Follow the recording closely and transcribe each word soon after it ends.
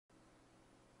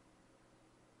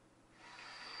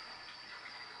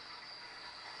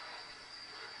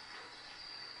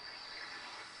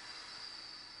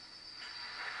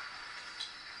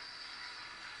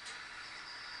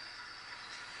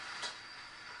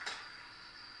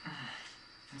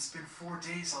It's been 4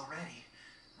 days already.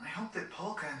 I hope that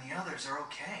Polka and the others are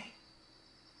okay.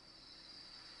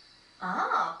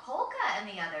 Ah, Polka and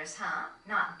the others, huh?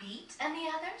 Not Beat and the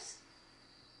others?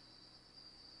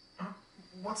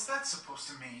 What's that supposed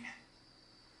to mean?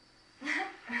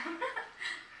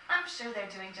 I'm sure they're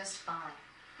doing just fine.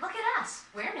 Look at us.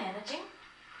 We're managing.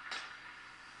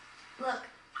 Look,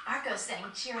 Arco's saying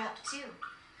cheer up too.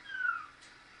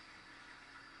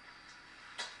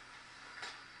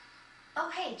 Oh,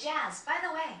 hey, Jazz, by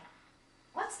the way,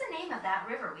 what's the name of that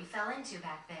river we fell into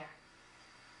back there?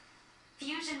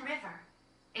 Fusion River.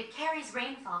 It carries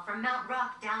rainfall from Mount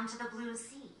Rock down to the Blue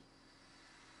Sea.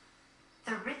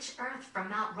 The rich earth from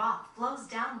Mount Rock flows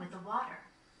down with the water,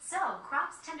 so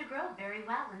crops tend to grow very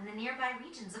well in the nearby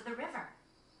regions of the river.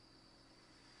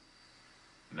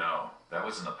 No, that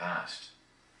was in the past.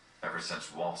 Ever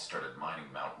since Walt started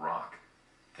mining Mount Rock,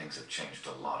 things have changed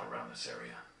a lot around this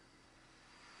area.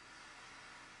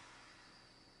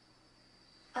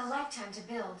 A lifetime to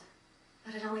build,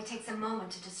 but it only takes a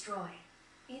moment to destroy.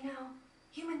 You know,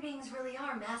 human beings really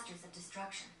are masters of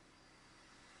destruction.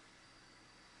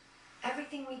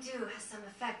 Everything we do has some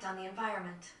effect on the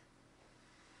environment.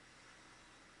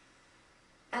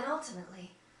 And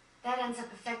ultimately, that ends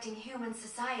up affecting human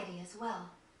society as well.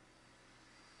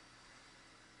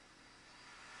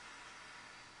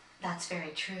 That's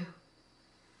very true.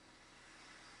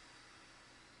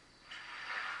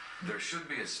 There should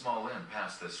be a small inn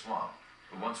past this swamp.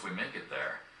 Once we make it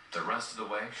there, the rest of the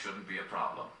way shouldn't be a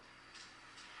problem.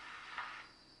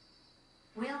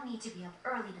 We'll need to be up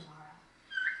early tomorrow.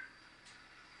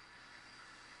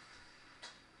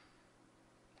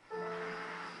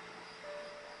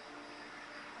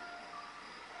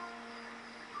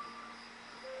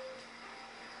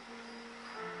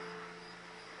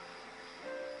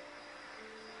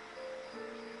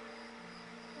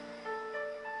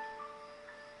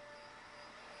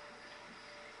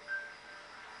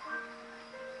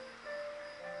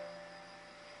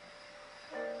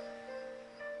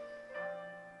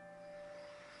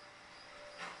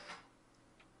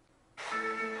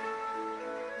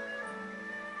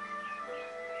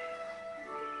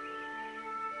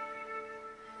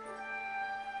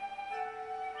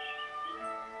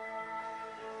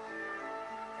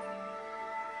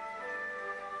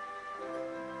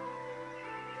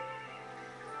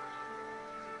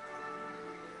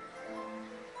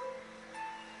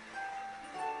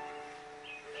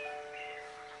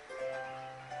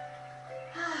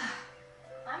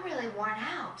 I'm really worn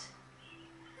out.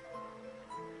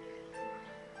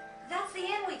 That's the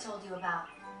inn we told you about.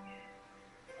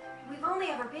 We've only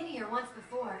ever been here once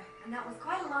before, and that was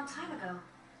quite a long time ago.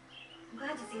 I'm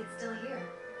glad to see it's still here.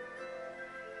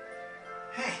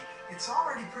 Hey, it's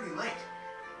already pretty late.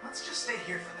 Let's just stay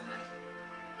here for the night.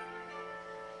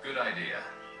 Good idea.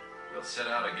 We'll set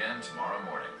out again tomorrow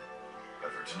morning.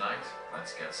 But for tonight,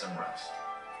 let's get some rest.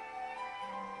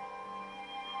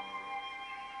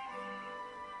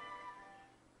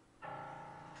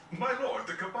 My lord,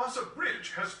 the Kabasa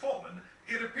Bridge has fallen.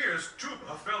 It appears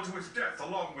Tuba fell to his death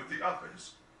along with the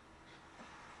others.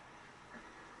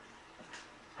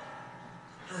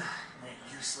 That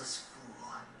useless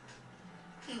fool.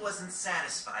 He wasn't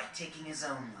satisfied taking his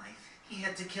own life. He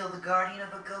had to kill the guardian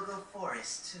of a go-go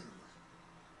forest, too.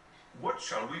 What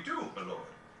shall we do, my lord?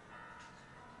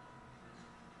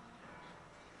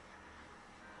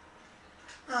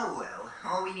 Oh well,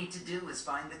 all we need to do is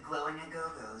find the glowing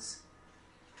Agogos.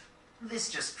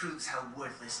 This just proves how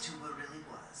worthless Tuba really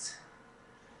was.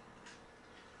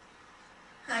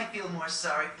 I feel more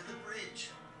sorry for the bridge.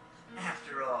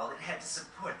 After all, it had to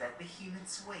support that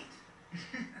behemoth's weight.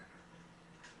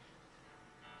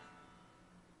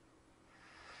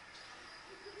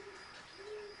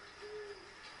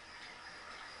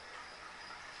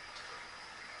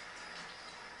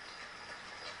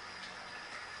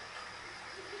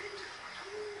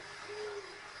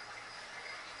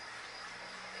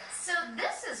 So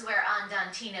this is where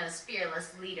Andantino's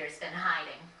fearless leader's been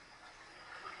hiding.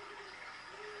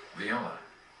 Viola,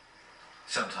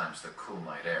 sometimes the cool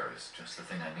night air is just the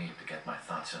thing I need to get my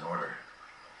thoughts in order.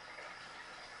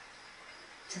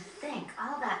 To think,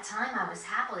 all that time I was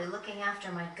happily looking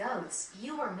after my goats,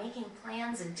 you were making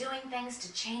plans and doing things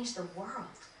to change the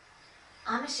world.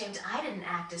 I'm ashamed I didn't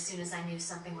act as soon as I knew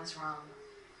something was wrong.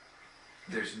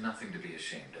 There's nothing to be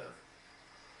ashamed of.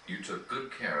 You took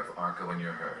good care of Arco and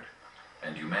your herd,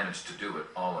 and you managed to do it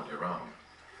all on your own.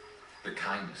 The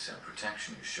kindness and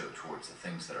protection you showed towards the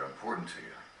things that are important to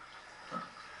you. Huh.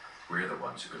 We're the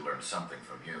ones who could learn something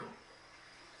from you.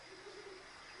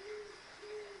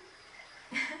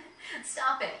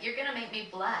 Stop it, you're gonna make me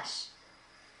blush.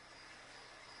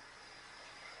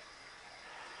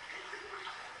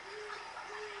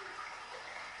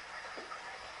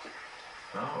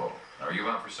 Oh, are you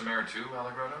out for some air too,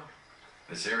 Allegrotto?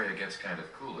 This area gets kind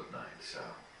of cool at night, so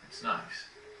it's nice.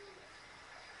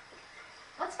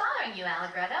 What's bothering you,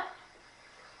 Allegrotto?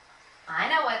 I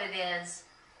know what it is.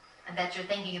 I bet you're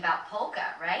thinking about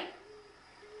Polka, right?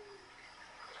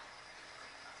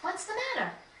 What's the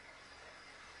matter?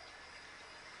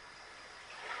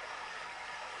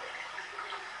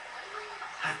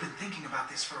 I've been thinking about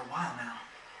this for a while now.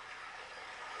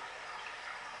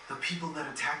 The people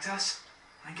that attacked us,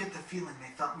 I get the feeling they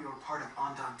thought we were part of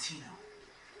Andantino.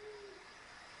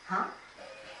 Huh?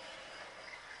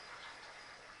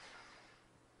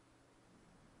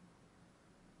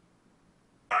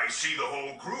 I see the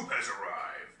whole group has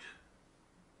arrived.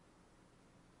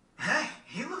 Hey,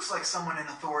 he looks like someone in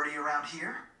authority around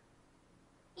here.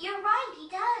 You're right, he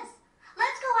does.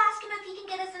 Let's go ask him if he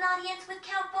can get us an audience with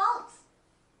Count Waltz.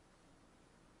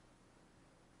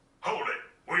 Hold it.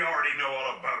 We already know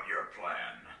all about your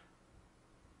plan.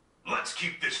 Let's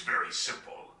keep this very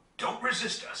simple. Don't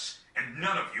resist us, and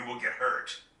none of you will get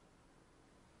hurt.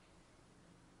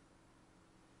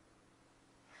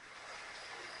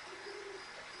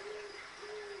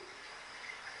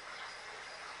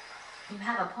 You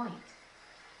have a point.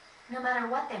 No matter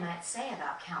what they might say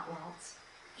about Count Waltz,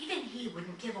 even he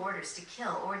wouldn't give orders to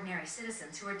kill ordinary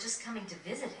citizens who are just coming to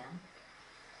visit him.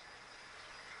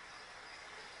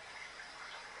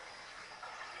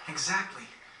 Exactly.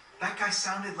 That guy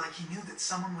sounded like he knew that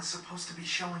someone was supposed to be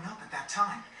showing up at that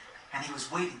time, and he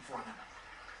was waiting for them.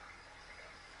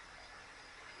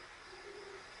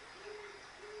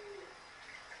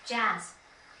 Jazz,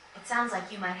 it sounds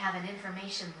like you might have an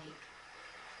information leak.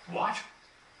 What?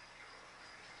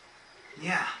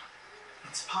 Yeah.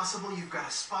 It's possible you've got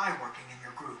a spy working in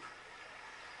your group.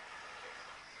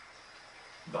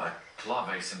 But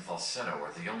Claves and Falsetto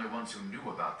were the only ones who knew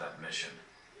about that mission.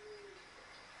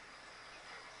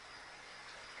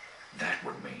 That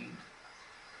would mean...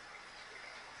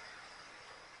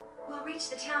 We'll reach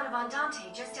the town of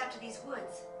Andante just after these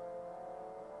woods.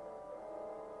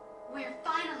 We're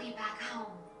finally back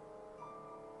home.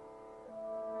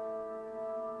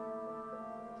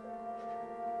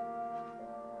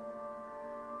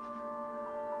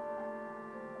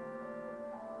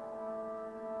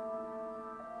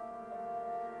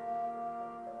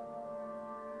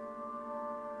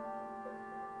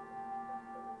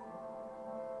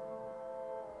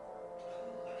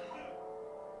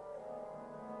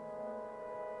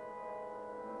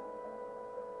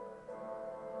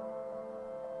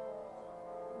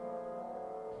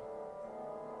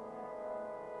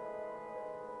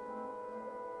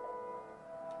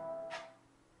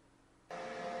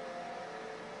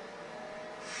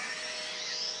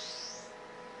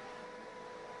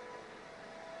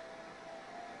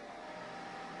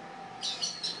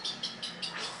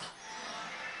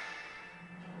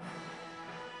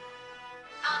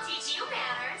 I'll teach you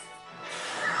manners.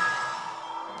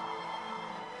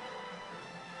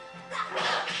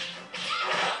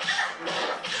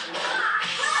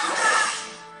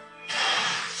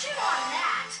 Chew on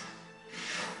that.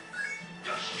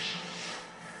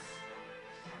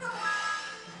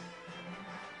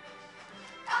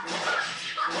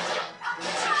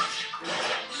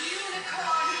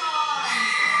 Unicorn horn.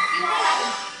 You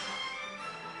have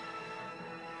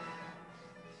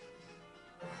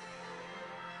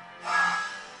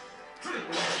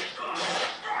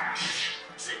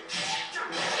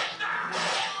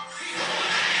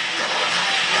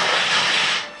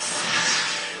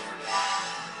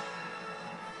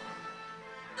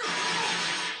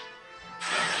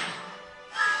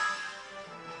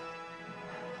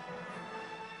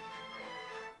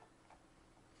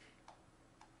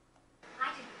I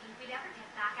didn't think we'd ever get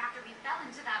back after we fell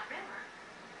into that river.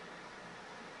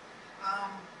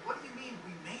 What do you mean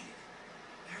we made it?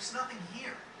 There's nothing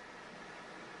here.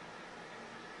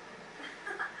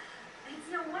 It's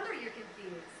no wonder you're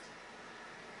confused.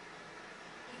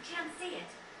 You can't see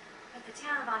it, but the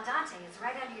town of Andante is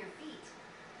right under your feet.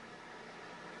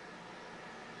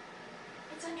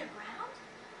 It's underground?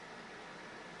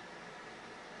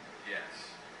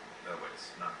 Yes, though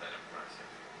it's not that impressive.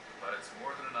 But it's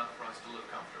more than enough for us to live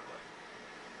comfortably.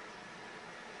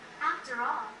 After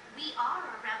all, we are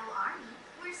a rebel army.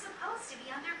 We're supposed to be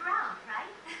underground,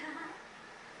 right?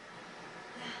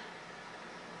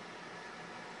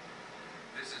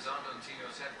 This is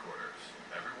Andantino's headquarters.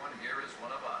 Everyone here is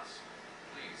one of us.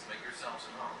 Please make yourselves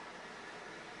at home.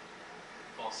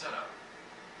 Falsetto,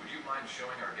 would you mind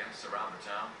showing our guests around the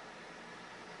town?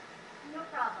 No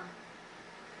problem.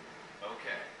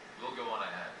 Okay, we'll go on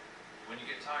ahead. When you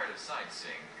get tired of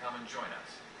sightseeing, come and join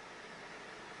us.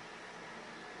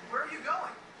 Where are you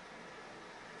going?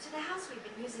 To the house we've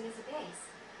been using as a base.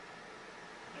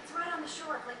 It's right on the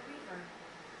shore of Lake Reaver.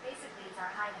 Basically, it's our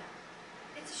hideout.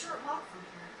 It's a short walk from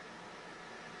here.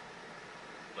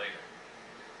 Later.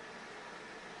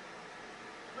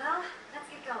 Well, let's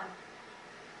get going.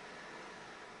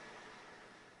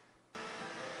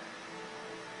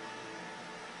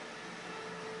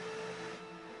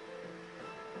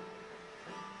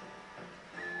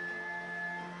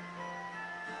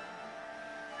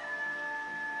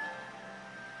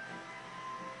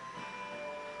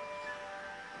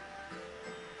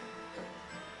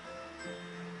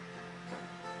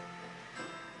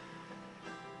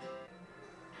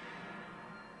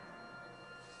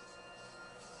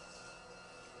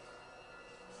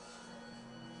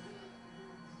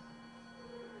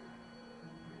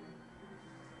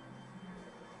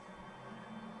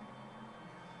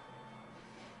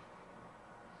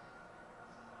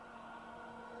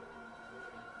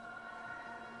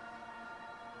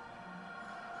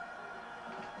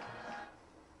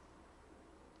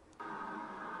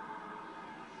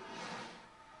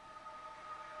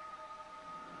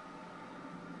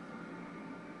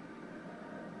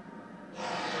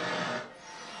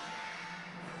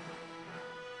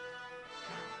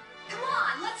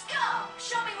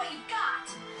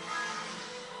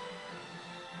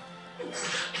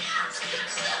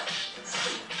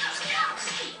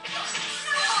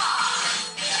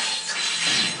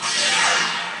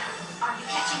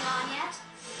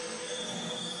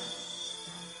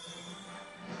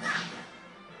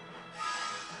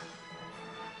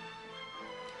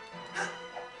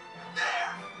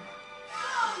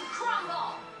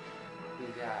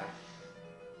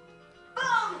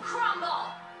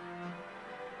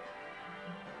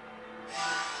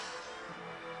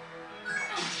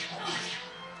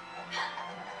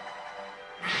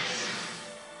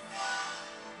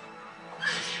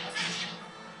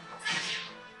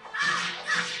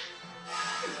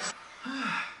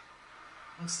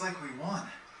 Looks like we won.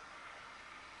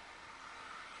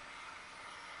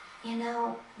 You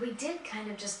know, we did kind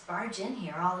of just barge in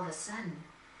here all of a sudden.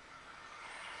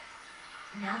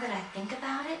 Now that I think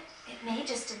about it, it may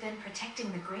just have been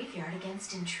protecting the graveyard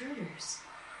against intruders.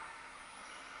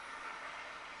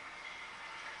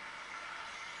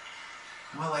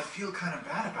 Well, I feel kind of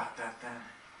bad about that then.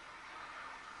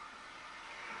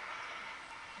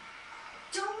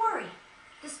 Don't worry.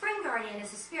 The Spring Guardian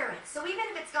is a spirit, so even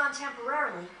if it's gone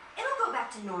temporarily, it'll go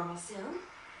back to normal soon.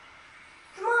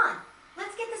 Come on,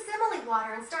 let's get the simile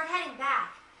water and start heading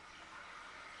back.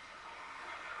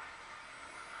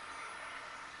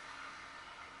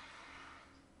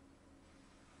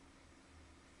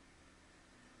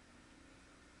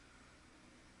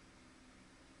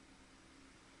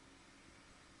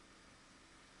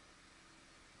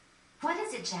 What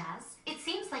is it, Jazz? It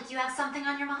seems like you have something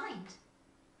on your mind.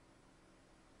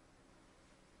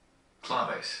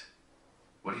 Claves,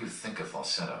 what do you think of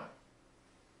falsetto?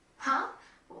 Huh?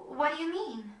 What do you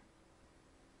mean?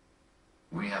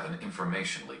 We have an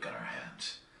information leak on our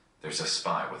hands. There's a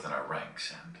spy within our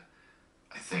ranks, and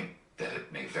I think that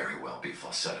it may very well be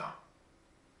falsetto.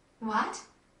 What?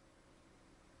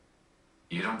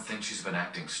 You don't think she's been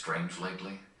acting strange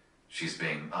lately? She's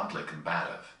being oddly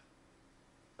combative.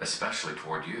 Especially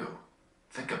toward you.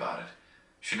 Think about it.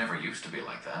 She never used to be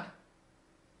like that.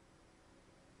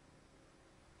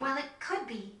 Well, it could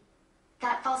be.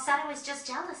 That falsetto is just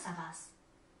jealous of us.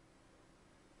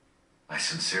 I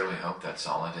sincerely hope that's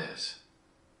all it is.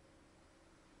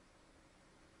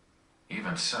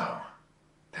 Even so,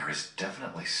 there is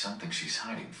definitely something she's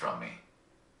hiding from me.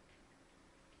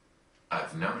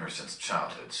 I've known her since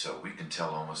childhood, so we can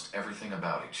tell almost everything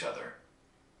about each other.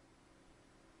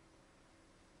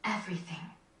 Everything.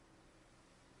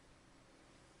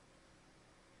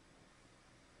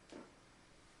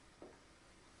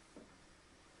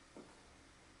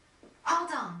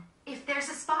 Hold on. If there's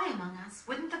a spy among us,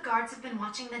 wouldn't the guards have been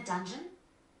watching the dungeon?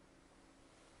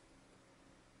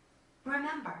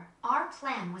 Remember, our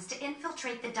plan was to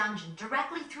infiltrate the dungeon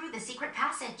directly through the secret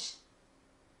passage.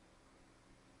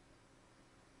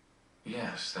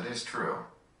 Yes, that is true.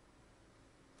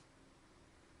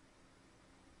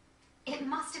 It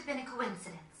must have been a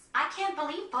coincidence. I can't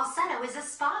believe Falsetto is a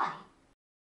spy.